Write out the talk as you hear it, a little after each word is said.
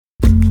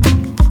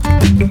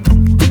Ear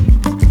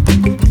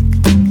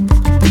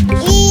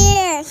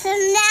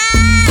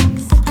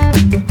snacks.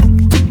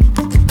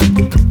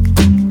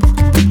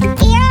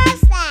 Ear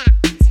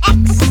snacks.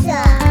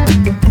 Extra.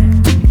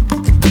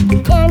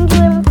 Andrew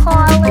and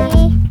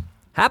Polly.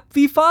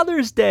 Happy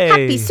Father's Day!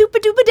 Happy Super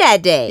Duper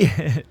Dad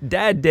Day.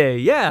 Dad Day,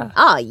 yeah.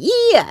 Oh,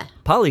 yeah.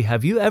 Polly,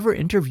 have you ever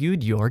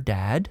interviewed your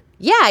dad?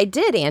 Yeah, I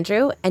did,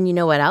 Andrew. And you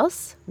know what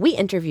else? We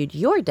interviewed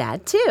your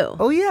dad, too.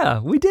 Oh yeah,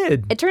 we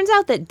did. It turns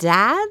out that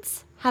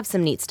dads have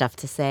some neat stuff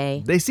to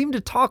say. They seem to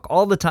talk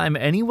all the time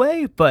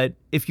anyway, but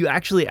if you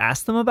actually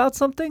ask them about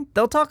something,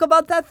 they'll talk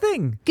about that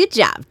thing. Good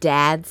job,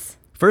 dads.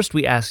 First,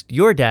 we asked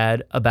your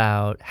dad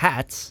about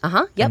hats.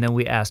 Yep. And then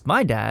we asked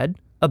my dad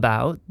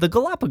about the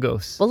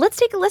Galapagos. Well, let's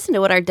take a listen to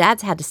what our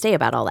dads had to say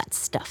about all that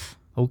stuff.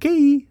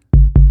 Okay.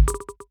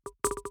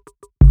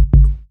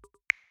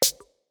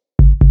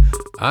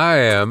 I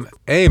am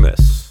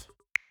Amos.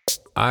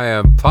 I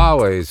am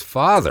Polly's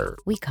father.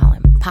 We call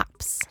him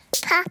Pops.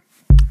 Pop.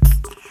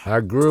 I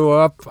grew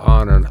up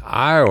on an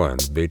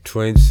island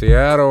between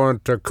Seattle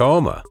and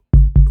Tacoma.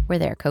 Were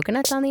there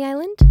coconuts on the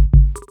island?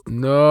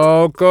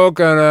 No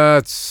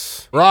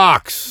coconuts.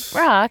 Rocks.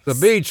 Rocks? The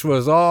beach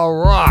was all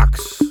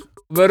rocks.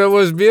 But it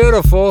was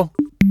beautiful.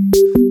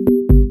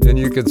 And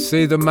you could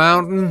see the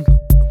mountain,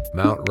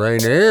 Mount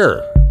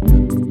Rainier.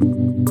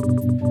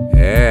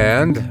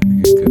 And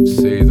you could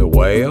see the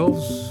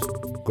whales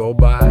go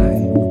by.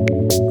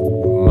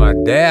 My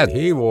dad,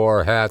 he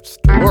wore hats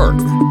to work.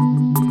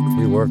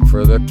 He worked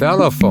for the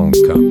telephone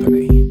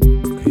company.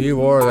 He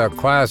wore the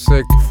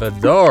classic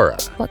fedora.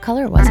 What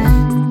color was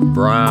it?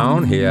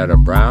 Brown. He had a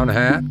brown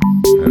hat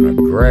and a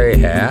gray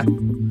hat.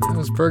 That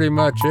was pretty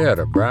much it,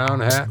 a brown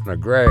hat and a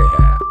gray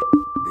hat.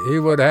 He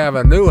would have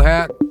a new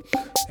hat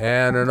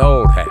and an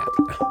old hat.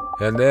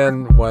 And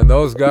then when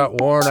those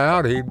got worn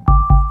out, he'd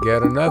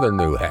get another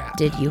new hat.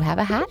 Did you have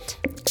a hat?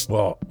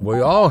 Well, we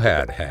all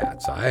had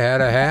hats. I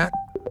had a hat.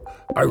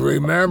 I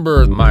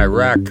remember my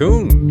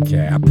raccoon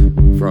cap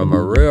from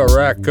a real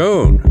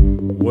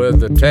raccoon with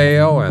the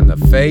tail and the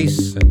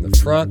face and the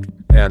front,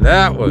 and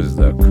that was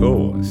the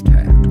coolest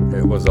hat.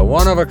 It was a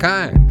one of a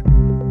kind.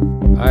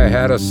 I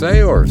had a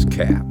sailor's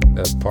cap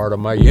as part of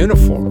my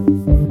uniform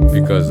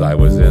because I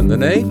was in the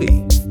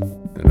Navy,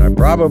 and I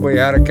probably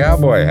had a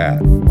cowboy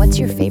hat. What's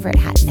your favorite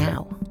hat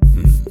now?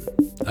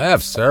 I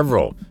have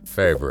several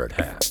favorite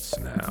hats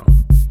now,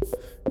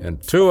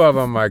 and two of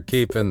them I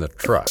keep in the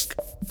truck.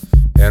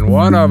 And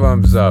one of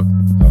them's a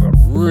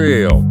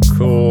real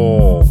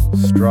cool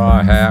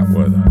straw hat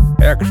with an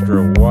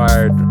extra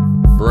wide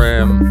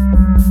brim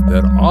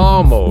that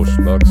almost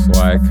looks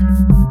like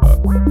a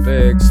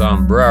big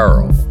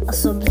sombrero. A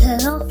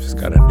sombrero. It's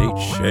got a neat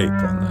shape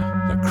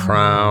on the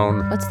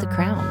crown, What's the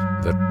crown?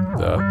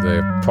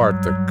 the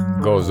part that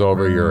goes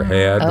over your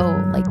head.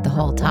 Oh, like the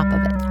whole top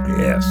of it.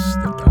 Yes,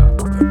 the top,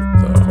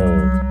 the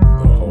whole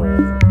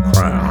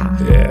crown.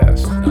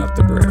 Yes, not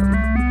the brim.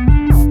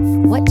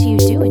 What do you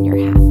do in your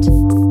hat?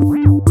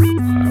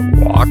 I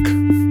walk, I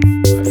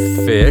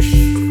fish,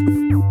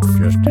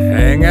 just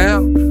hang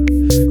out.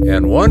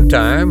 And one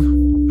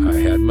time, I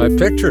had my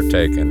picture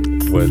taken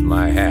with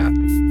my hat.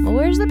 Well,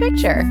 where's the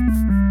picture?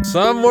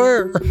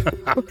 Somewhere.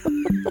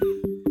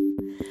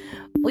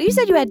 Well, you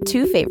said you had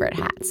two favorite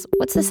hats.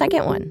 What's the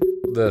second one?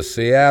 The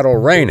Seattle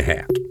rain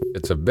hat.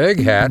 It's a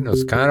big hat, and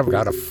it's kind of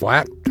got a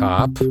flat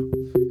top,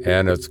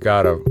 and it's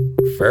got a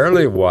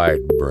fairly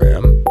wide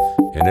brim,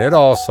 and it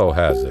also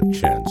has a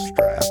chin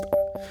strap,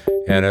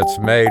 and it's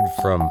made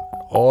from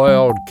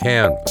oiled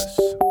canvas,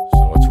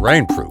 so it's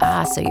rainproof.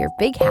 Ah, so your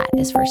big hat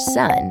is for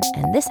sun,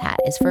 and this hat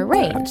is for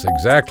rain. That's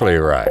exactly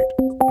right.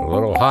 A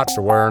little hot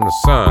to wear in the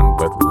sun,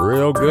 but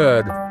real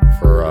good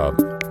for a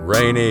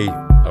rainy,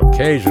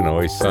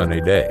 occasionally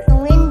sunny day. A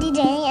windy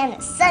day and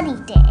a sunny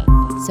day.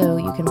 So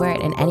you can wear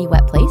it in any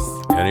wet place?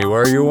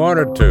 Anywhere you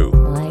wanted to.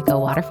 Like a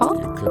waterfall?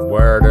 You could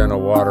wear it in a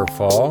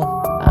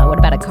waterfall. What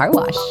about a car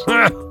wash?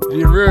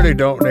 You really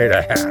don't need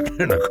a hat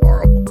in a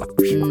car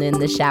wash. In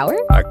the shower?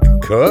 I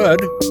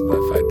could,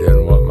 if I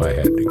didn't want my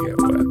head to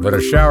get wet. But a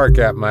shower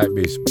cap might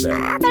be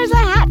better. There's a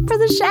hat for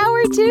the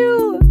shower,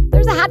 too.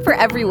 There's a hat for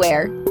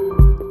everywhere.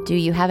 Do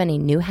you have any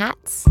new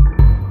hats?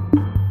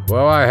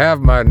 Well, I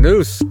have my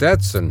new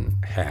Stetson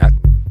hat,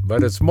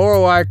 but it's more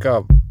like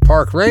a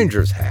park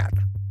ranger's hat.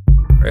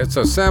 It's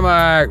a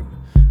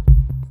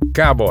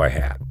semi-cowboy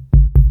hat,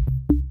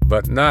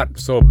 but not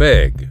so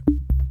big.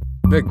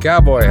 Big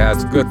cowboy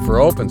hat's good for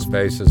open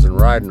spaces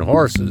and riding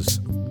horses,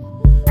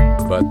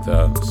 but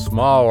the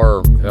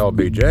smaller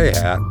LBJ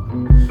hat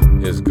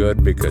is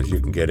good because you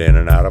can get in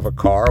and out of a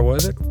car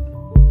with it.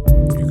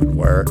 You can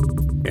wear it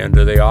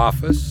into the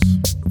office.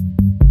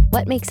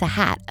 What makes a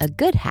hat a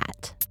good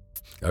hat?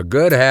 A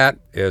good hat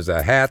is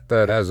a hat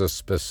that has a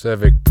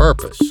specific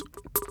purpose.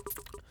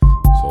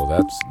 So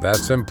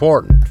that's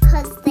important.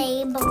 Because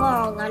they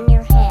belong on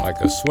your head.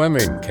 Like a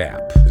swimming cap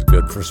is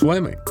good for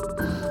swimming.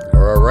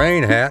 Or a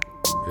rain hat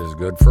is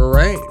good for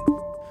rain.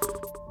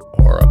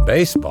 Or a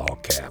baseball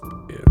cap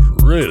is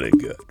really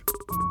good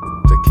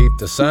to keep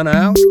the sun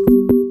out.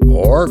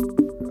 Or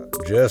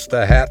just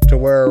a hat to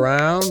wear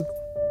around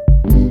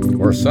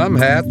Or some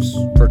hats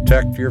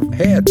protect your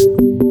head,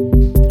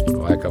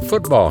 like a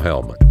football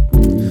helmet.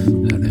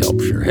 That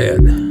helps your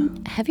head.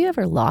 Have you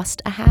ever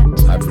lost a hat?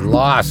 I've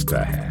lost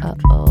a hat,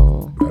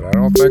 Uh-oh. but I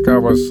don't think I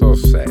was so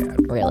sad.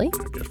 Really?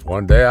 Just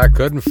one day I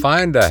couldn't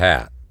find a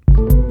hat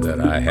that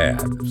I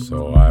had,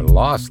 so I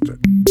lost it.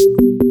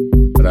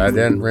 But I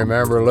didn't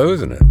remember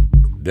losing it.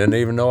 Didn't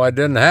even know I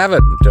didn't have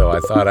it until I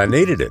thought I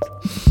needed it.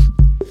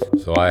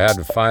 So I had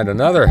to find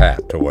another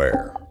hat to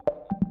wear.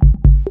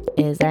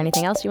 Is there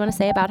anything else you want to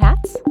say about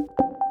hats?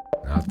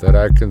 Not that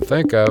I can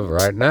think of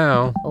right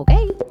now.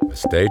 Okay.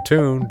 Stay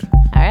tuned.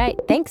 All right.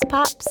 Thanks,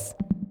 Pops.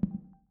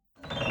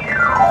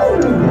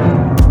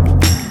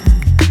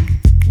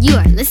 You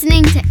are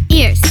listening to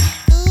Ears.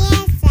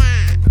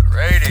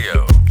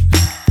 Radio.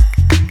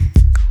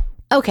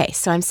 Okay,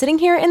 so I'm sitting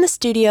here in the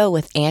studio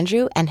with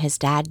Andrew and his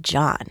dad,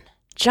 John.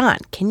 John,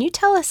 can you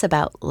tell us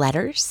about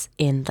letters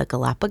in the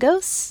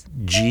Galapagos?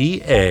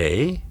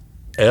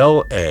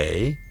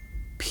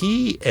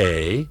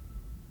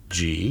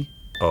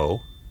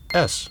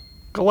 Galapagos.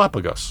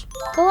 Galapagos.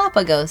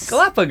 Galapagos.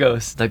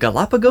 Galapagos, the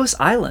Galapagos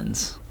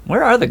Islands.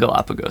 Where are the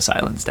Galapagos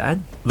Islands,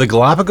 Dad? The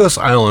Galapagos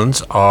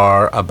Islands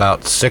are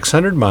about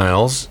 600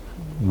 miles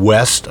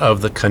west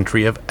of the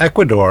country of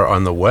Ecuador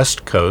on the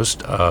west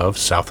coast of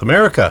South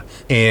America.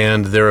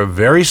 And they're a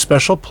very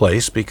special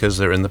place because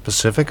they're in the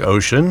Pacific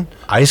Ocean,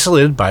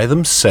 isolated by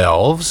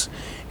themselves,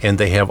 and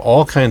they have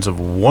all kinds of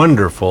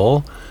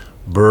wonderful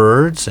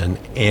birds and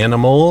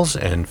animals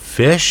and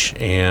fish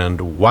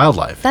and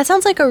wildlife. That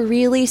sounds like a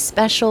really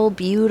special,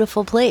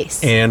 beautiful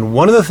place. And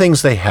one of the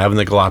things they have in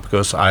the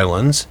Galapagos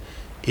Islands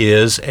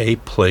is a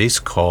place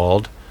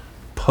called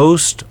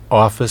Post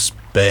Office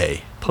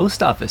Bay.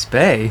 Post Office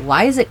Bay.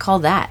 Why is it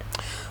called that?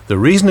 The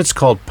reason it's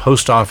called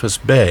Post Office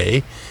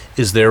Bay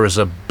is there is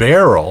a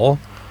barrel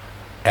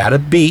at a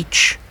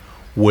beach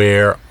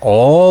where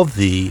all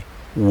the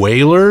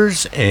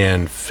whalers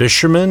and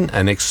fishermen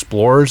and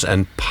explorers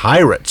and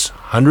pirates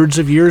hundreds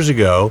of years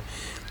ago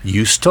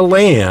used to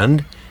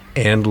land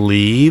and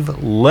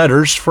leave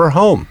letters for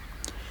home.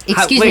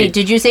 Excuse me, wait.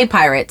 did you say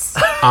pirates?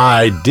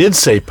 I did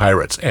say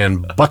pirates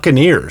and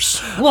buccaneers.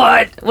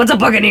 What? What's a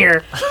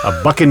buccaneer?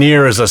 A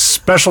buccaneer is a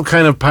special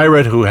kind of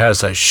pirate who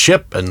has a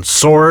ship and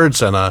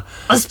swords and A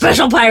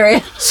special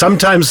pirate.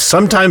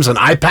 sometimes an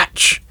eye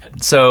patch.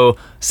 So,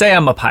 say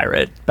I'm a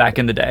pirate back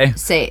in the day.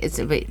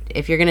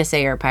 If you're going to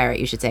say you're a pirate,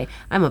 you should say,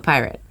 I'm a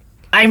pirate.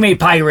 I'm a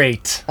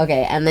pirate.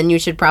 Okay, and then you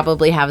should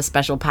probably have a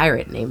special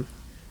pirate name.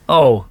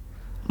 Oh,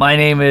 my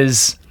name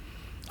is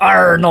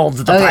Arnold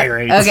the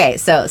Pirate. Okay,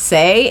 so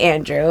say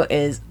Andrew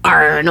is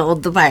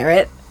Arnold the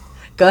Pirate.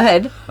 Go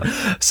ahead.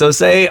 So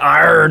say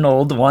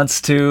Arnold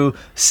wants to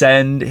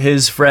send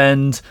his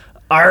friend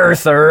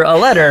Arthur a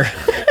letter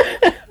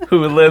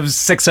who lives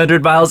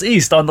 600 miles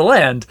east on the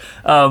land.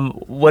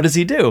 What does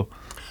he do?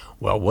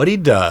 Well, what he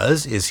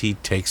does is he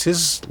takes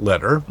his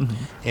letter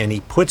and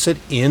he puts it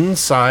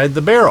inside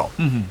the barrel.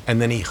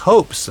 And then he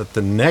hopes that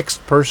the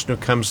next person who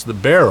comes to the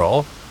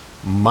barrel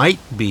might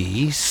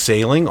be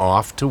sailing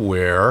off to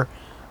where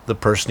the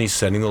person he's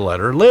sending the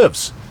letter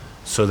lives,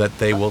 so that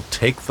they will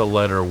take the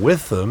letter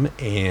with them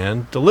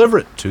and deliver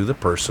it to the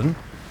person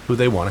who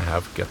they want to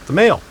have get the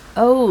mail.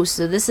 Oh,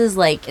 so this is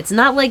like, it's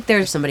not like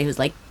there's somebody who's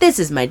like, this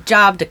is my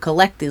job to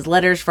collect these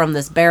letters from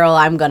this barrel.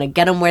 I'm going to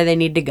get them where they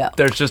need to go.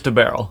 There's just a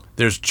barrel.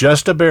 There's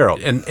just a barrel.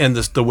 And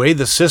the way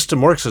the system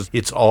works is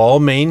it's all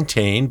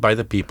maintained by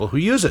the people who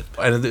use it.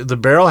 And the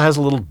barrel has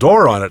a little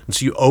door on it. And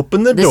so you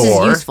open the This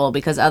door. is useful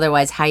because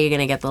otherwise, how are you going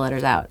to get the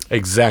letters out?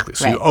 Exactly.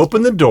 So you Right.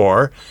 open the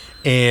door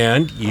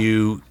and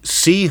you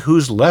see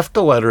who's left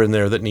a letter in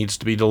there that needs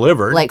to be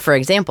delivered. Like, for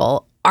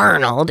example,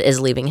 Arnold is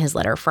leaving his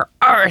letter for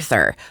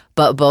Arthur.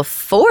 But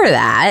before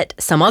that,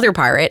 some other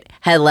pirate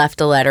had left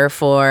a letter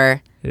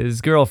for, His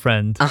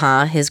girlfriend.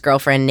 his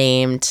girlfriend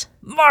named...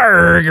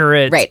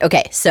 Margaret. Right,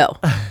 okay, so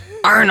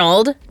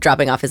Arnold,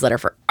 dropping off his letter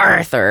for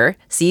Arthur,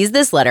 sees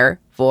this letter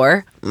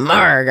for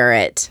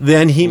Margaret.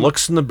 Then he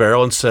looks in the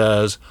barrel and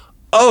says,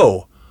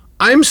 "Oh,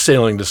 I'm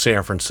sailing to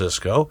San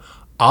Francisco.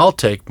 I'll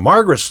take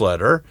Margaret's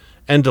letter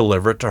and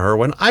deliver it to her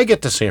when I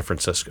get to San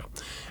Francisco."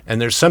 And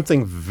there's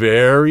something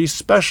very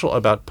special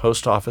about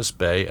Post Office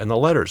Bay and the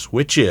letters,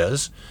 which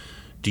is,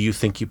 do you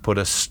think you put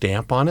a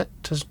stamp on it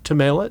to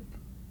mail it?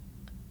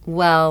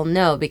 Well,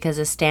 no, because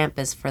a stamp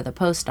is for the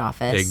post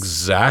office.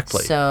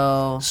 Exactly.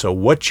 So,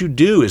 what you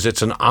do is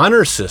it's an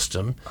honor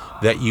system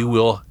that you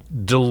will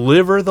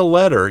deliver the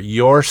letter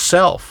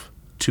yourself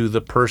to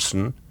the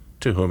person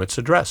to whom it's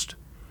addressed.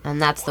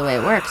 and that's the way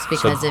it works,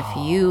 because if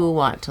you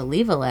want to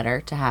leave a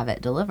letter to have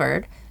it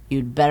delivered,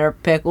 you'd better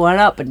pick one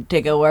up and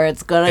take it where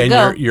it's going to And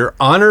go. you're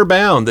honor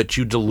bound that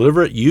you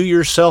deliver it, you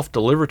yourself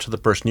deliver it to the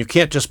person. You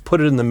can't just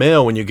put it in the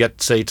mail when you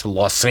get, say, to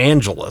Los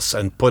Angeles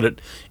and put it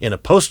in a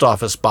post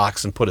office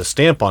box and put a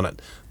stamp on it.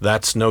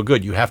 That's no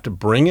good. You have to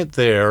bring it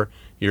there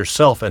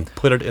yourself and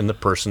put it in the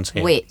person's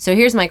hand. Wait, so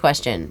here's my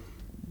question.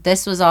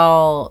 This was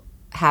all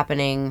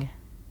happening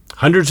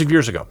Hundreds of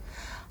years ago.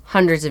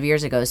 hundreds of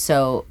years ago.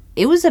 So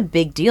it was a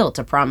big deal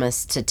to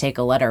promise to take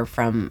a letter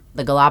from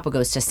the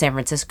Galapagos to San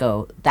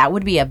Francisco. That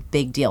would be a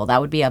big deal.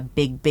 That would be a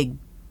big, big,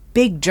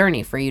 big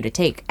journey for you to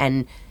take.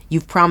 And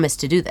you've promised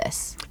to do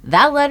this.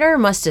 That letter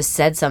must have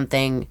said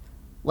something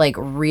like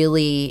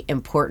really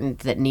important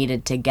that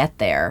needed to get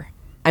there.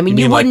 I mean,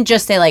 you wouldn't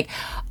just say like,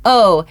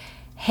 oh,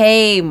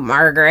 hey,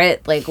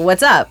 Margaret, like,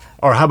 what's up?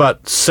 Or how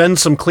about send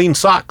some clean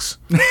socks?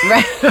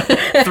 Right.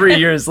 3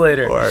 years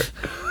later. Or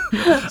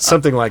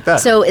something like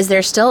that. So is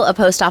there still a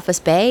post office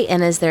bay,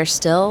 and is there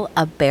still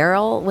a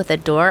barrel with a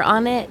door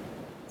on it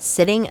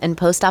sitting in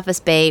Post Office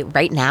Bay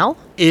right now?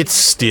 It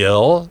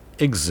still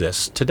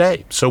exists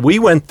today. So we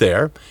went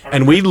there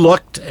and we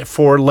looked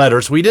for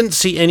letters. We didn't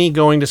see any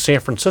going to San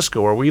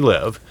Francisco where we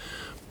live,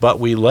 but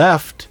we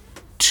left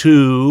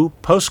 2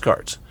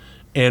 postcards.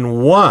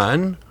 And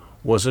one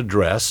was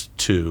addressed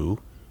to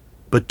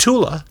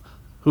Betula,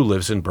 who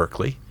lives in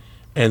Berkeley,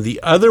 and the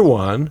other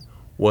one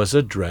was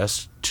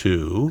addressed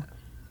to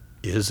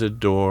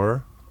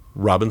Isidore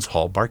Robbins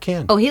Hall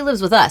Barkan, Oh, he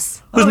lives with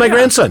us. who's my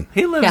grandson.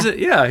 He lives.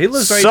 Yeah, he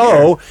lives right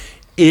So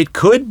it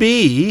could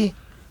be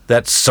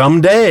that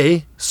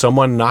someday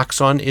someone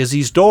knocks on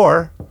Izzy's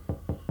door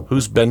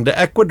who's been to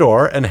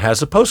Ecuador and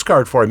has a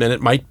postcard for him. And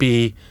it might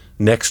be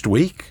next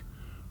week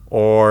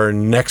or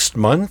next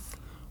month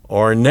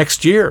or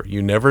next year.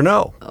 You never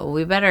know. Oh,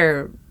 we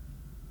better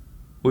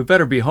We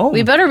better be home.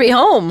 be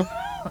home.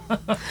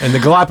 And the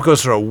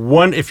Galapagos are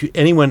if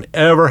anyone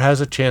ever has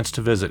a chance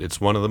to visit,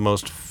 it's one of the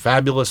most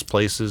fabulous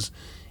places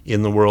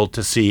in the world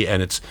to see.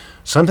 And it's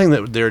something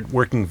that they're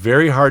working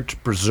very hard to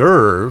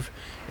preserve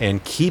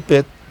and keep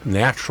it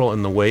natural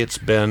in the way it's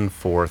been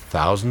for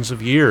thousands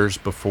of years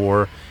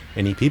before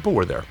any people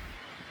were there.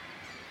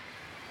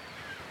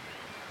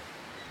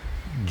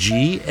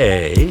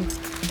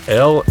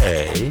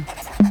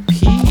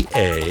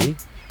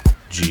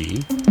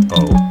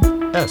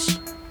 Galapagos.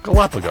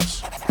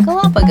 Galapagos.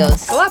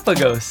 Galapagos.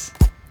 Galapagos.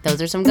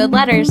 Those are some good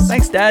letters.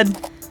 Thanks, Dad.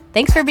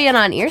 Thanks for being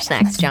on Ear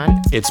Snacks,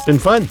 John. It's been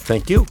fun.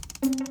 Thank you.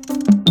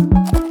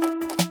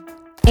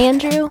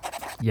 Andrew,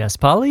 Yes,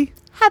 Polly?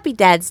 happy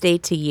Dad's Day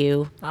to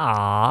you.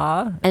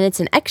 Ah, And it's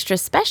an extra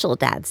special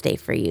Dad's Day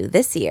for you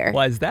this year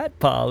why's that,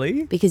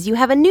 Polly? because you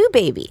have a new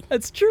baby.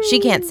 That's true. She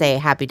can't say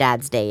Happy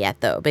Dad's Day yet,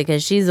 though,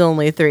 because she's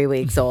only 3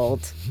 weeks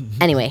old.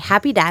 Anyway,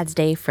 Happy Dad's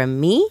Day from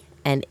me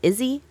and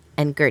Izzy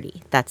and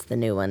Gertie. That's the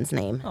new one's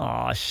name.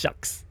 Aw,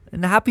 shucks.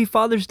 And happy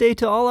Father's Day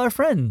to all our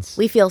friends.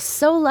 We feel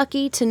so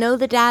lucky to know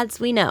the dads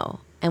we know,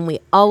 and we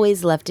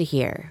always love to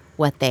hear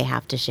what they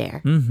have to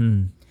share.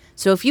 Mm-hmm.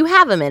 So if you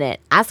have a minute,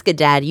 ask a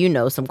dad you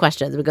know some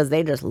questions because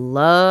they just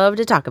love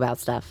to talk about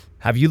stuff.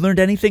 Have you learned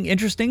anything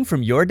interesting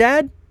from your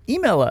dad?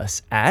 Email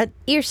us at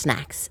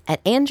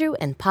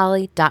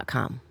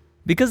earsnacks@andrewandpolly.com.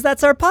 because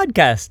that's our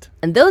podcast.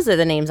 And those are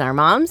the names our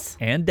moms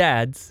And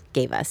dads.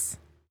 gave us.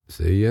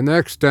 See you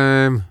next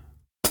time.